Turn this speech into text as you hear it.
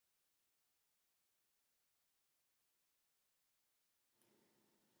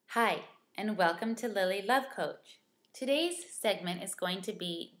Hi, and welcome to Lily Love Coach. Today's segment is going to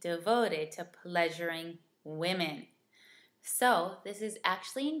be devoted to pleasuring women. So, this is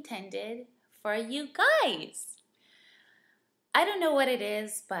actually intended for you guys. I don't know what it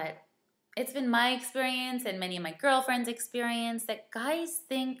is, but it's been my experience and many of my girlfriends' experience that guys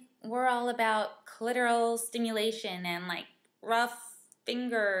think we're all about clitoral stimulation and like rough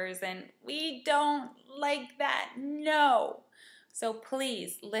fingers, and we don't like that. No. So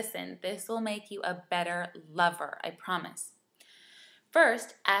please listen, this will make you a better lover, I promise.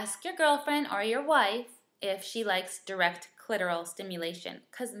 First, ask your girlfriend or your wife if she likes direct clitoral stimulation,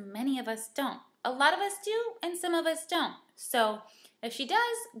 because many of us don't. A lot of us do, and some of us don't. So if she does,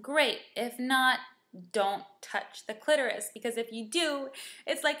 great. If not, don't touch the clitoris, because if you do,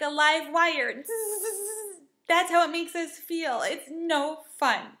 it's like a live wire. That's how it makes us feel. It's no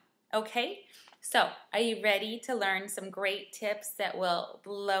fun, okay? So, are you ready to learn some great tips that will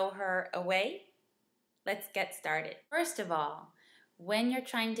blow her away? Let's get started. First of all, when you're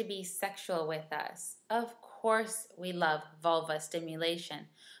trying to be sexual with us, of course we love vulva stimulation,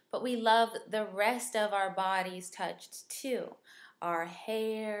 but we love the rest of our bodies touched too. Our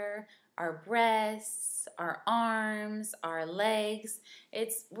hair, our breasts, our arms, our legs.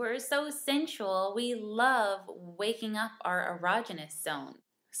 We're so sensual. We love waking up our erogenous zone.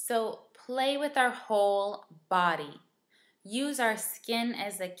 So play with our whole body. Use our skin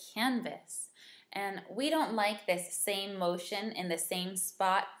as a canvas. And we don't like this same motion in the same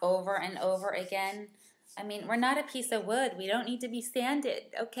spot over and over again. I mean, we're not a piece of wood. We don't need to be sanded,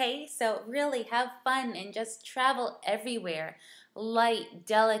 okay? So really have fun and just travel everywhere. Light,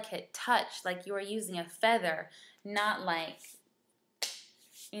 delicate touch like you are using a feather, not like,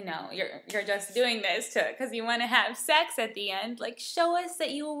 you're just doing this because you want to have sex at the end. Like, show us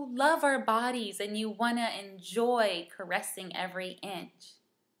that you love our bodies and you want to enjoy caressing every inch.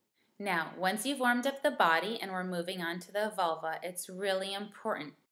 Now, once you've warmed up the body and we're moving on to the vulva, it's really important